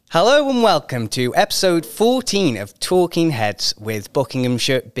Hello and welcome to episode 14 of Talking Heads with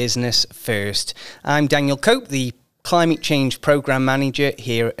Buckinghamshire Business First. I'm Daniel Cope, the Climate Change Programme Manager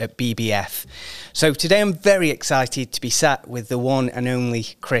here at BBF. So today I'm very excited to be sat with the one and only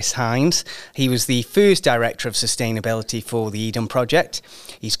Chris Hines. He was the first Director of Sustainability for the Eden Project.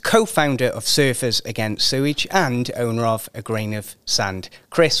 He's co-founder of Surfers Against Sewage and owner of A Grain of Sand.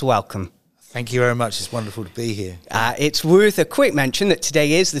 Chris, welcome. Thank you very much. It's wonderful to be here. It's worth a quick mention that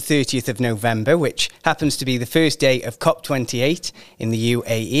today is the 30th of November, which happens to be the first day of COP28 in the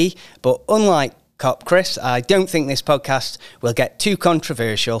UAE. But unlike COP, Chris, I don't think this podcast will get too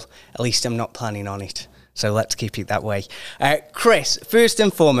controversial. At least I'm not planning on it. So let's keep it that way. Chris, first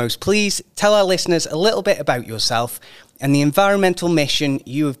and foremost, please tell our listeners a little bit about yourself and the environmental mission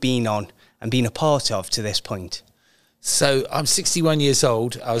you have been on and been a part of to this point. So I'm 61 years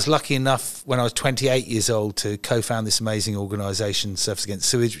old. I was lucky enough when I was 28 years old to co-found this amazing organisation, Surfers Against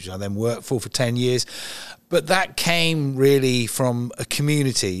Sewage, which I then worked for 10 years. But that came really from a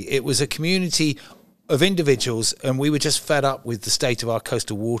community. It was a community of individuals, and we were just fed up with the state of our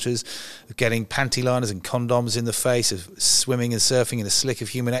coastal waters, of getting panty liners and condoms in the face, of swimming and surfing in a slick of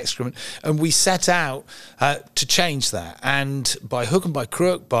human excrement. And we set out to change that. And by hook and by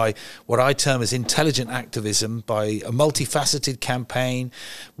crook, by what I term as intelligent activism, by a multifaceted campaign,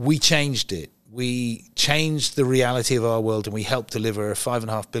 we changed it. We changed the reality of our world, and we helped deliver a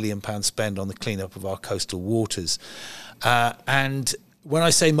 £5.5 billion spend on the cleanup of our coastal waters. And when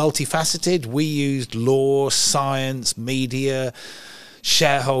I say multifaceted, we used law, science, media,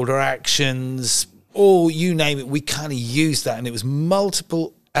 shareholder actions, or you name it, we kind of used that. And it was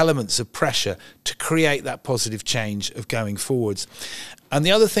multiple elements of pressure to create that positive change of going forwards. And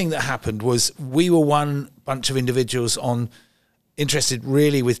the other thing that happened was we were one bunch of individuals interested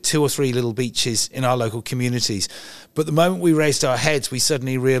really with 2 or 3 little beaches in our local communities. But the moment we raised our heads, we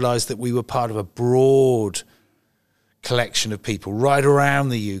suddenly realised that we were part of a broad collection of people right around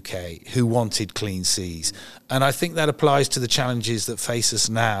the UK who wanted clean seas. And I think that applies to the challenges that face us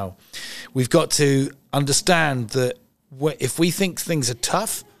now. We've got to understand that if we think things are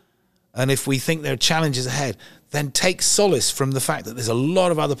tough and if we think there are challenges ahead, then take solace from the fact that there's a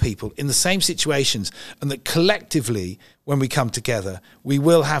lot of other people in the same situations, and that collectively, when we come together, we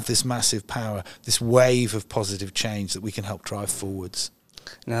will have this massive power, this wave of positive change that we can help drive forwards.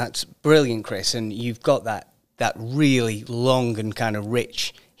 Now that's brilliant, Chris, and you've got that really long and kind of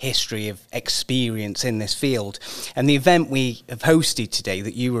rich history of experience in this field. And the event we have hosted today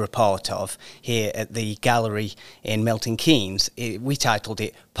that you were a part of here at the gallery in Milton Keynes, we titled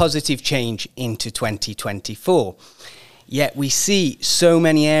it Positive Change into 2024. Yet we see so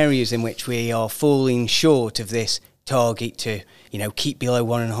many areas in which we are falling short of this target to, keep below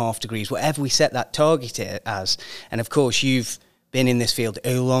 1.5 degrees, whatever we set that target as. And of course, you've been in this field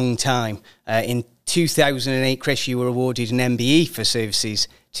a long time. In 2008, Chris, you were awarded an MBE for services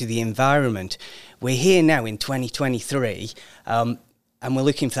to the environment. We're here now in 2023, and we're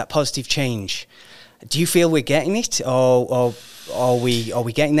looking for that positive change. Do you feel we're getting it, or are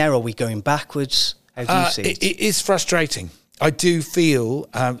we getting there, or are we going backwards? How do you see it? It is frustrating. I do feel,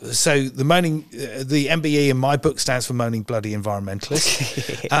 so the MBE in my book stands for Moaning Bloody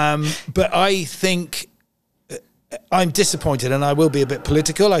Environmentalist. But I think I'm disappointed, and I will be a bit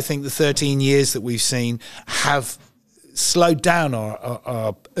political. I think the 13 years that we've seen have slowed down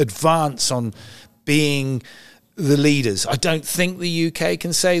our advance on being the leaders. I don't think the UK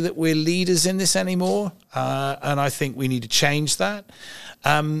can say that we're leaders in this anymore, and I think we need to change that.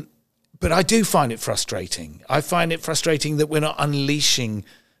 But I do find it frustrating. I find it frustrating that we're not unleashing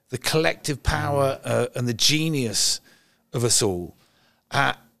the collective power and the genius of us all.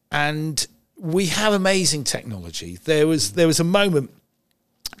 And we have amazing technology. There was a moment,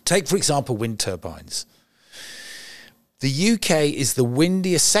 take for example wind turbines. The UK is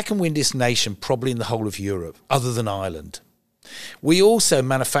the second windiest nation probably in the whole of Europe, other than Ireland. We also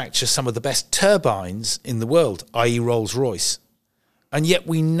manufacture some of the best turbines in the world, i.e. Rolls-Royce. And yet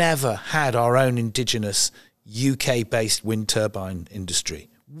we never had our own indigenous UK-based wind turbine industry.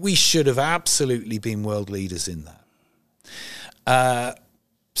 We should have absolutely been world leaders in that.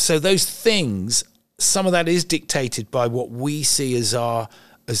 So those things, some of that is dictated by what we see as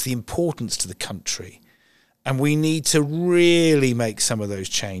the importance to the country. And we need to really make some of those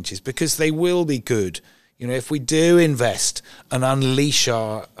changes because they will be good. If we do invest and unleash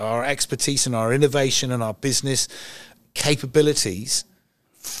our expertise and our innovation and our business capabilities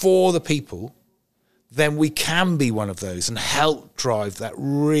for the people, then we can be one of those and help drive that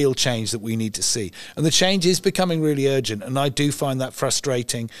real change that we need to see. And the change is becoming really urgent, and I do find that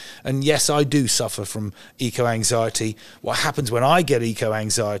frustrating. And yes, I do suffer from eco-anxiety. What happens when I get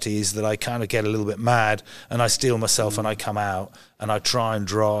eco-anxiety is that I kind of get a little bit mad and I steel myself and I come out and I try and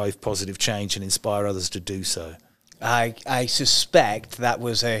drive positive change and inspire others to do so. I suspect that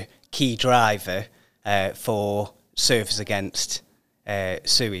was a key driver for Surfers Against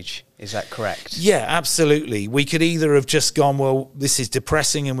Sewage. Is that correct? Yeah, absolutely. We could either have just gone, well, this is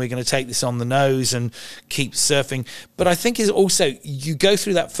depressing and we're going to take this on the nose and keep surfing. But I think is also you go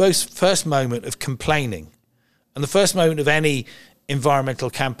through that first moment of complaining. And the first moment of any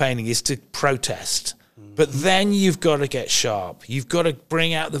environmental campaigning is to protest. But then you've got to get sharp. You've got to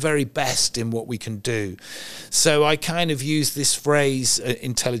bring out the very best in what we can do. So I kind of use this phrase,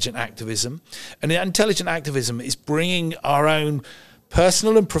 intelligent activism. And intelligent activism is bringing our own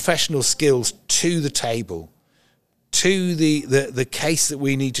personal and professional skills to the table, to the case that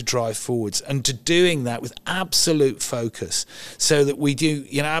we need to drive forwards, and to doing that with absolute focus so that we do,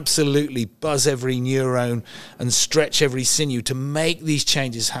 absolutely buzz every neuron and stretch every sinew to make these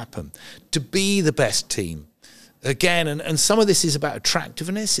changes happen, to be the best team. Again, and some of this is about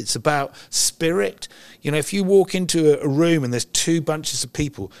attractiveness, it's about spirit. If you walk into a room and there's two bunches of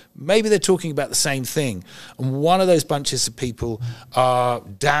people, maybe they're talking about the same thing, and one of those bunches of people are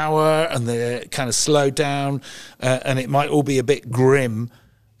dour and they're kind of slowed down, and it might all be a bit grim,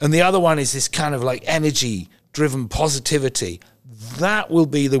 and the other one is this kind of like energy-driven positivity. That will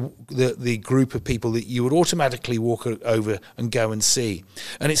be the group of people that you would automatically walk over and go and see.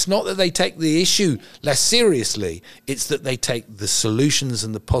 And it's not that they take the issue less seriously, it's that they take the solutions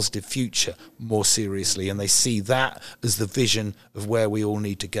and the positive future more seriously, and they see that as the vision of where we all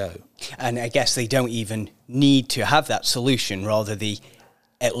need to go. And I guess they don't even need to have that solution, rather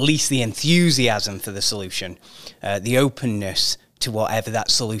at least the enthusiasm for the solution, the openness to whatever that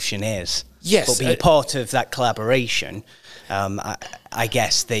solution is. Yes. But being part of that collaboration, I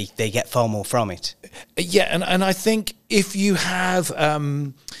guess they get far more from it. Yeah, and I think if you have,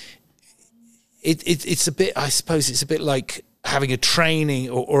 it's a bit, I suppose it's a bit like having a training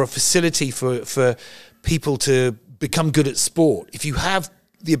or a facility for people to become good at sport. If you have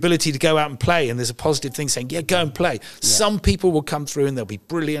the ability to go out and play and there's a positive thing saying, yeah, go and play. Yeah. Some people will come through and they'll be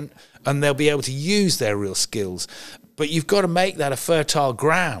brilliant and they'll be able to use their real skills. But you've got to make that a fertile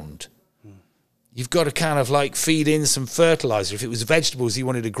ground. You've got to kind of like feed in some fertilizer. If it was vegetables you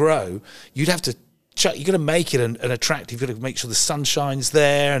wanted to grow, you'd have to you've got to make it an attractive. You've got to make sure the sun shines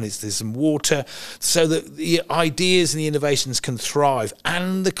there and there's some water so that the ideas and the innovations can thrive,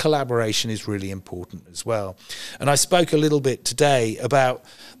 and the collaboration is really important as well. And I spoke a little bit today about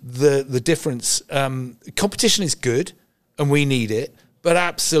the difference. Competition is good and we need it, but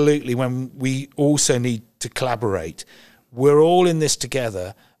absolutely when we also need to collaborate. We're all in this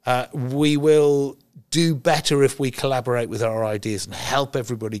together. We will do better if we collaborate with our ideas and help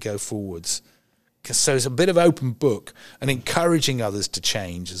everybody go forwards. So it's a bit of open book and encouraging others to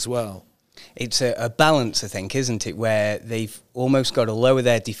change as well. It's a balance, I think, isn't it, where they've almost got to lower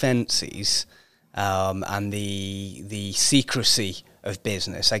their defences and the secrecy of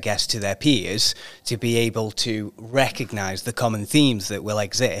business, I guess, to their peers, to be able to recognise the common themes that will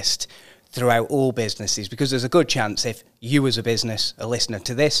exist throughout all businesses, because there's a good chance if you as a business, a listener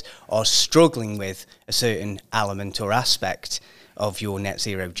to this, are struggling with a certain element or aspect of your net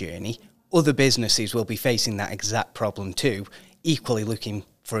zero journey, other businesses will be facing that exact problem too, equally looking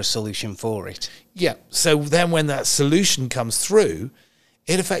for a solution for it. Yeah, so then when that solution comes through,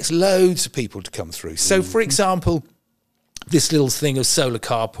 it affects loads of people to come through. So for example, this little thing of solar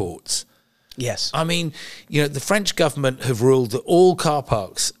carports. Yes. I mean, the French government have ruled that all car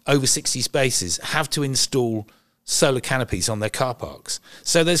parks over 60 spaces have to install solar canopies on their car parks.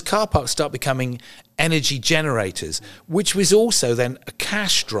 So those car parks start becoming energy generators, which was also then a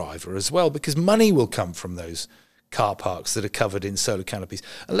cash driver as well, because money will come from those car parks that are covered in solar canopies.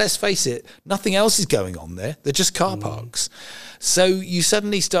 And let's face it, nothing else is going on there. They're just car parks. So you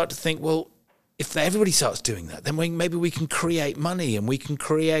suddenly start to think, well, if everybody starts doing that, then maybe we can create money and we can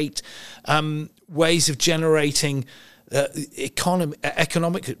create ways of generating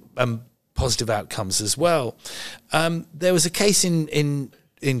economic positive outcomes as well. There was a case in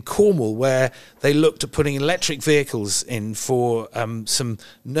Cornwall where they looked at putting electric vehicles in for some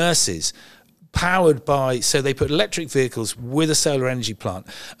nurses, powered by, so they put electric vehicles with a solar energy plant.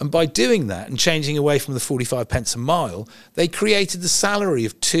 And by doing that and changing away from the 45 pence a mile, they created the salary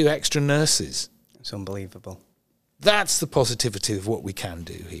of 2 extra nurses. It's unbelievable. That's the positivity of what we can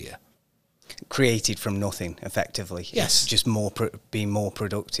do here. created from nothing, effectively. Yes. It's just being more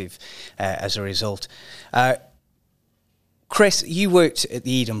productive as a result. Chris, you worked at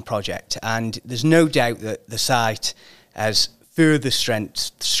the Eden Project, and there's no doubt that the site has further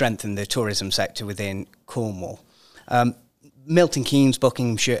strengthened the tourism sector within Cornwall. Milton Keynes,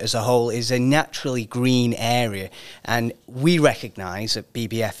 Buckinghamshire as a whole, is a naturally green area, and we recognise at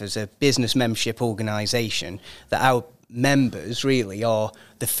BBF as a business membership organisation that our members really are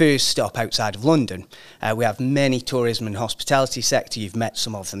the first stop outside of London. We have many tourism and hospitality sector. You've met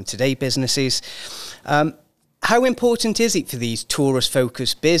some of them today, businesses. How important is it for these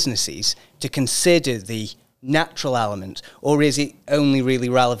tourist-focused businesses to consider the natural element, or is it only really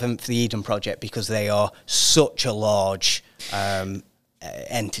relevant for the Eden Project because they are such a large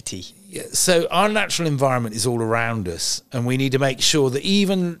entity? Yeah, so our natural environment is all around us, and we need to make sure that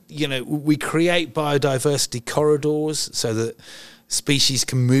even, we create biodiversity corridors so that species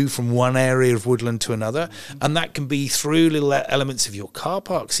can move from one area of woodland to another, and that can be through little elements of your car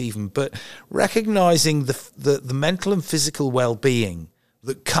parks even, but recognising the mental and physical well-being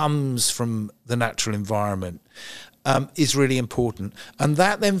that comes from the natural environment is really important. And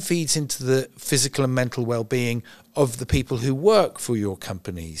that then feeds into the physical and mental well-being of the people who work for your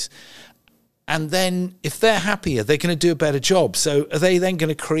companies. And then if they're happier, they're going to do a better job. So are they then going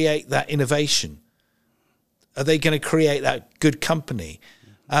to create that innovation? Are they going to create that good company?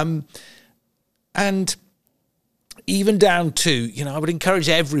 And even down to, I would encourage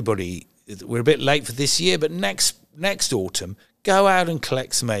everybody, we're a bit late for this year, but next autumn, go out and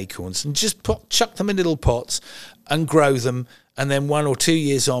collect some acorns and just chuck them in little pots and grow them. And then 1 or 2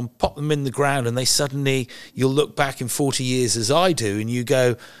 years on, pop them in the ground, and you'll look back in 40 years as I do, and you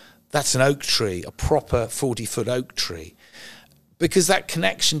go, that's an oak tree, a proper 40-foot oak tree. Because that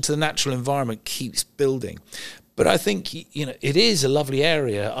connection to the natural environment keeps building. But I think, it is a lovely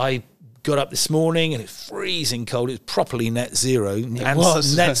area. I got up this morning and it's freezing cold. It's properly net zero. It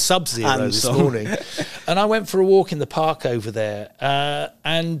was. Net sub-zero this morning. And I went for a walk in the park over there,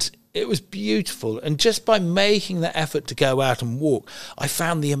 and it was beautiful. And just by making the effort to go out and walk, I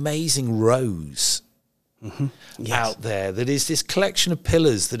found the amazing rose out there. That is this collection of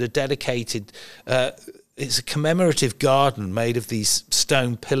pillars that are dedicated. It's a commemorative garden made of these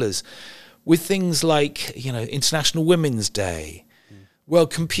stone pillars with things like, International Women's Day,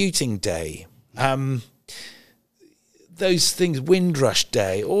 World Computing Day, those things, Windrush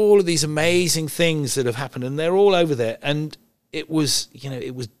Day, all of these amazing things that have happened, and they're all over there. And it was,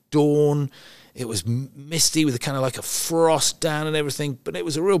 it was dawn, it was misty with kind of like a frost down and everything, but it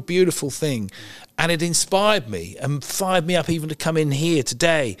was a real beautiful thing. And it inspired me and fired me up even to come in here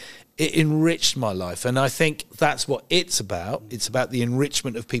today. It enriched my life, and I think that's what it's about. It's about the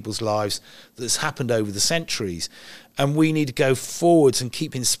enrichment of people's lives that's happened over the centuries, and we need to go forwards and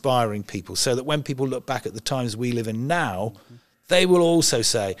keep inspiring people so that when people look back at the times we live in now, they will also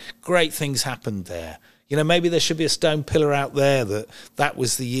say, great things happened there. Maybe there should be a stone pillar out there that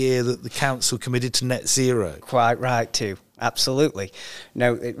was the year that the council committed to net zero. Quite right, too. Absolutely.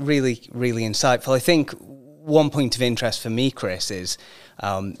 No, it really, really insightful. I think one point of interest for me, Chris, is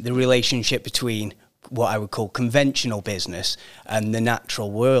the relationship between what I would call conventional business and the natural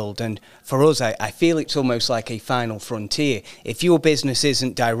world. And for us, I feel it's almost like a final frontier. If your business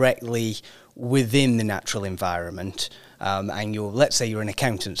isn't directly within the natural environment, and let's say you're an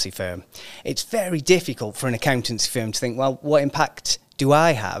accountancy firm, it's very difficult for an accountancy firm to think, well, what impact do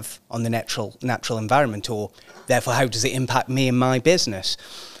I have on the natural environment, or therefore how does it impact me and my business?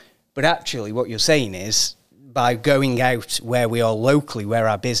 But actually what you're saying is, by going out where we are locally, where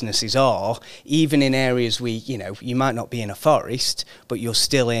our businesses are, even in areas you might not be in a forest, but you're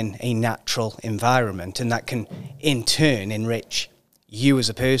still in a natural environment, and that can in turn enrich you as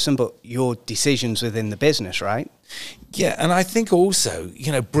a person, but your decisions within the business, right? Yeah, and I think also,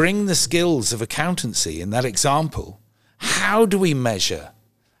 bring the skills of accountancy in that example. How do we measure?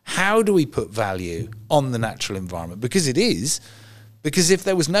 How do we put value on the natural environment? Because if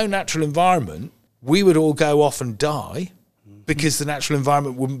there was no natural environment, we would all go off and die because the natural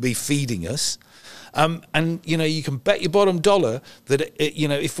environment wouldn't be feeding us. And you can bet your bottom dollar that,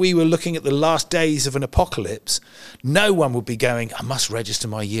 if we were looking at the last days of an apocalypse, no one would be going, I must register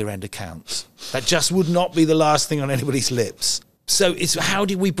my year-end accounts. That just would not be the last thing on anybody's lips. So it's how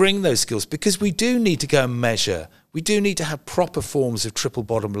do we bring those skills? Because we do need to go and measure. We do need to have proper forms of triple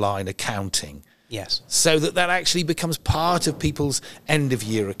bottom line accounting. Yes. So that actually becomes part of people's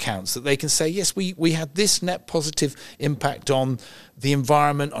end-of-year accounts, that they can say, yes, we had this net positive impact on the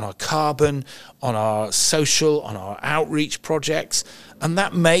environment, on our carbon, on our social, on our outreach projects, and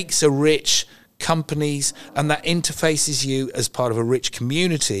that makes a rich companies, and that interfaces you as part of a rich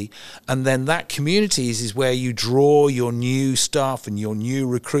community. And then that community is where you draw your new staff and your new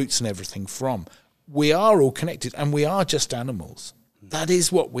recruits and everything from. We are all connected, and we are just animals. That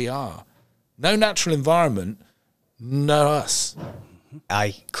is what we are. No natural environment, no us.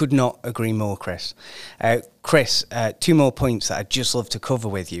 I could not agree more, Chris. Chris, 2 more points that I'd just love to cover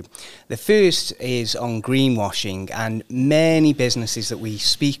with you. The first is on greenwashing, and many businesses that we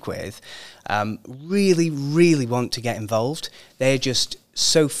speak with really, really want to get involved. They're just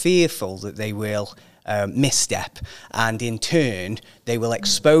so fearful that they will misstep, and in turn they will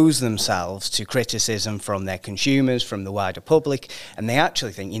expose themselves to criticism from their consumers, from the wider public, and they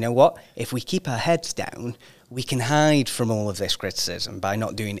actually think, you know what, if we keep our heads down, we can hide from all of this criticism by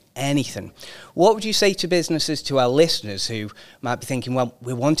not doing anything. What would you say to businesses, to our listeners who might be thinking, well,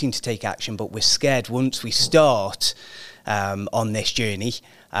 we're wanting to take action, but we're scared once we start on this journey,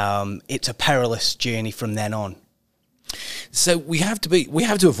 it's a perilous journey from then on? So we have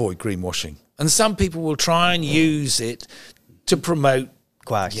to avoid greenwashing, and some people will try and use it to promote,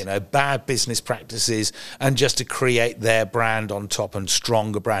 bad business practices and just to create their brand on top and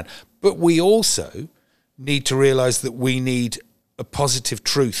stronger brand. But we also need to realise that we need a positive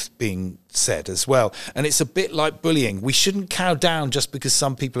truth being said as well. And it's a bit like bullying. We shouldn't cow down just because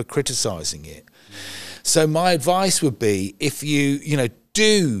some people are criticising it. So my advice would be, if you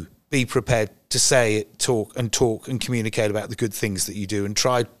do be prepared to say it, talk and communicate about the good things that you do, and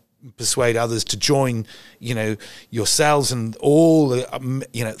try persuade others to join, yourselves and all the,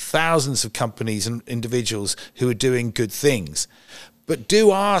 thousands of companies and individuals who are doing good things. But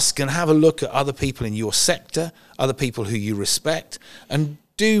do ask and have a look at other people in your sector, other people who you respect, and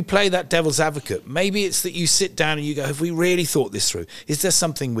do play that devil's advocate. Maybe it's that you sit down and you go, have we really thought this through? Is there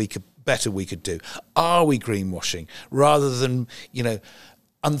something we could do? Are we greenwashing? Rather than,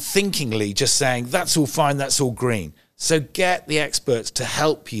 unthinkingly just saying, that's all fine, that's all green. So get the experts to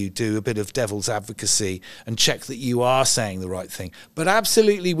help you do a bit of devil's advocacy and check that you are saying the right thing. But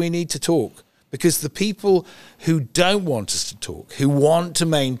absolutely we need to talk. Because the people who don't want us to talk, who want to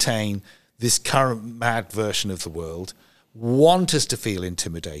maintain this current mad version of the world, want us to feel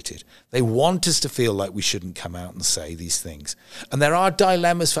intimidated. They want us to feel like we shouldn't come out and say these things. And there are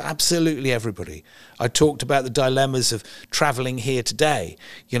dilemmas for absolutely everybody. I talked about the dilemmas of travelling here today,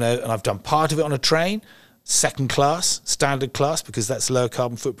 and I've done part of it on a train, second class, standard class, because that's lower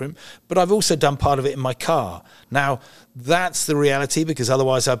carbon footprint. But I've also done part of it in my car. Now, that's the reality, because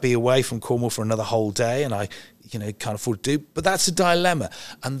otherwise I'd be away from Cornwall for another whole day, and I, can't afford to do. But that's a dilemma.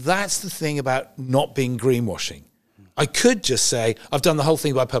 And that's the thing about not being greenwashing. I could just say, I've done the whole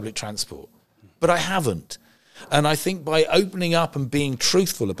thing by public transport, but I haven't. And I think by opening up and being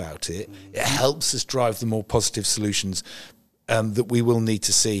truthful about it, it helps us drive the more positive solutions that we will need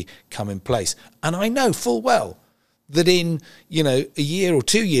to see come in place. And I know full well that in, a year or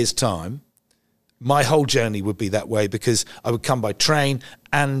 2 years' time, my whole journey would be that way, because I would come by train,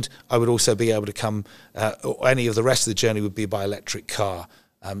 and I would also be able to come, or any of the rest of the journey would be by electric car.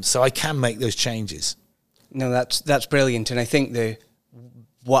 So I can make those changes. No, that's brilliant. And I think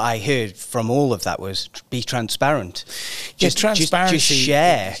what I heard from all of that was be transparent. Transparency. Just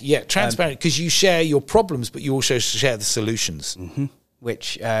share. Yeah, transparent, because you share your problems, but you also share the solutions. Mm-hmm.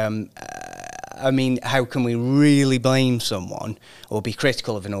 Which, how can we really blame someone or be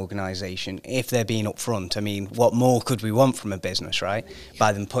critical of an organisation if they're being upfront? I mean, what more could we want from a business, right?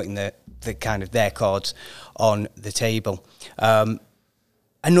 By them putting the kind of their cards on the table.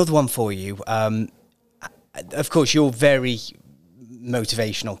 Another one for you. Of course, you're very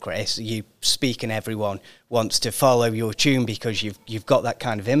motivational, Chris. You speak and everyone wants to follow your tune because you've got that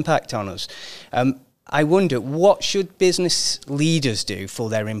kind of impact on us. I wonder, what should business leaders do for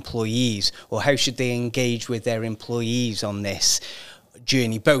their employees, or how should they engage with their employees on this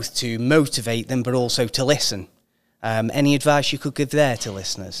journey, both to motivate them but also to listen? Any advice you could give there to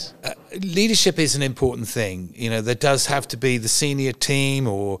listeners? Leadership is an important thing. There does have to be the senior team,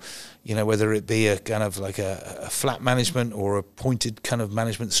 or, whether it be a kind of like a flat management or a pointed kind of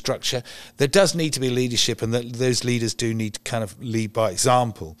management structure, there does need to be leadership, and those leaders do need to kind of lead by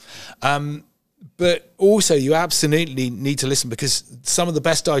example. But also you absolutely need to listen, because some of the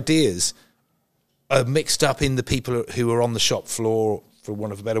best ideas are mixed up in the people who are on the shop floor, for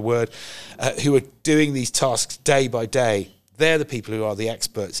want of a better word, who are doing these tasks day by day. They're the people who are the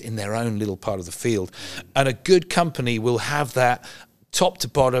experts in their own little part of the field. And a good company will have that top to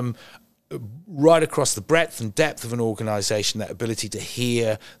bottom, right across the breadth and depth of an organisation, that ability to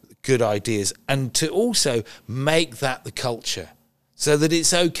hear good ideas and to also make that the culture, so that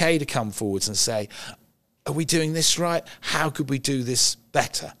it's okay to come forwards and say, are we doing this right? How could we do this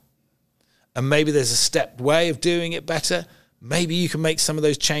better? and maybe there's a stepped way of doing it better, maybe you can make some of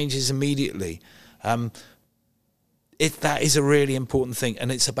those changes immediately. That is a really important thing,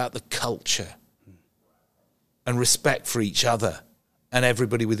 and it's about the culture and respect for each other and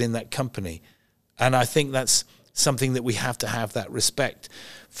everybody within that company. And I think that's something that we have to have, that respect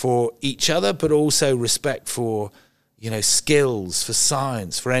for each other, but also respect for, skills, for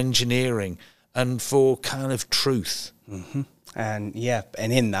science, for engineering, and for kind of truth. Mm-hmm. And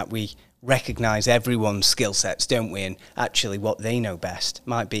in that we recognise everyone's skill sets, don't we? And actually what they know best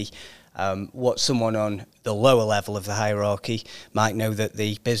might be what someone on the lower level of the hierarchy might know that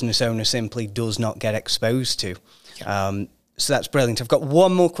the business owner simply does not get exposed to. So that's brilliant. I've got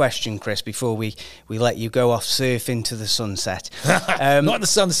one more question, Chris, before we let you go off surf into the sunset. Not the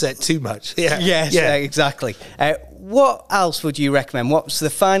sunset too much. Yes, exactly. What else would you recommend? What's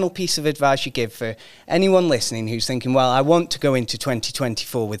the final piece of advice you give for anyone listening who's thinking, well, I want to go into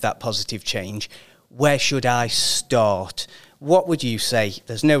 2024 with that positive change. Where should I start? What would you say?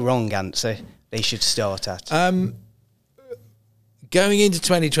 There's no wrong answer. They should start at. Going into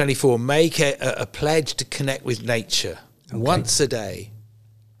 2024, make a pledge to connect with nature. Okay. Once a day,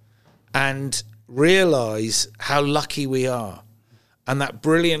 and realise how lucky we are. And that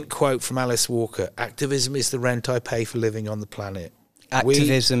brilliant quote from Alice Walker, activism is the rent I pay for living on the planet.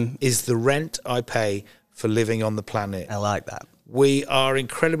 Activism is the rent I pay for living on the planet. I like that. We are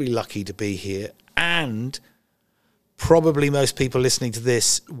incredibly lucky to be here, and probably most people listening to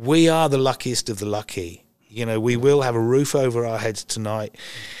this, we are the luckiest of the lucky. We will have a roof over our heads tonight,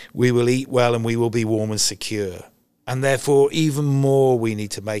 we will eat well, and we will be warm and secure. And therefore, even more, we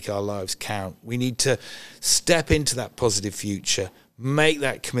need to make our lives count. We need to step into that positive future, make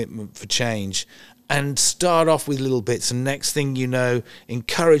that commitment for change, and start off with little bits. And next thing you know,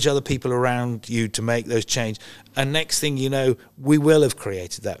 encourage other people around you to make those changes. And next thing you know, we will have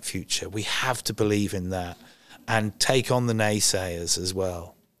created that future. We have to believe in that and take on the naysayers as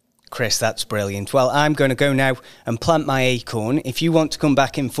well. Chris, that's brilliant. Well, I'm going to go now and plant my acorn. If you want to come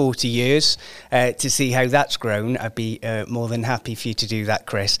back in 40 years to see how that's grown, I'd be more than happy for you to do that,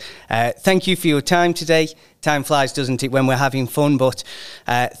 Chris. Thank you for your time today. Time flies, doesn't it, when we're having fun? But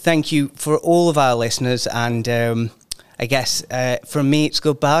thank you for all of our listeners. And I guess from me, it's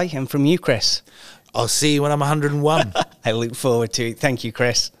goodbye. And from you, Chris? I'll see you when I'm 101. I look forward to it. Thank you,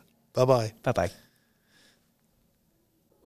 Chris. Bye-bye. Bye-bye.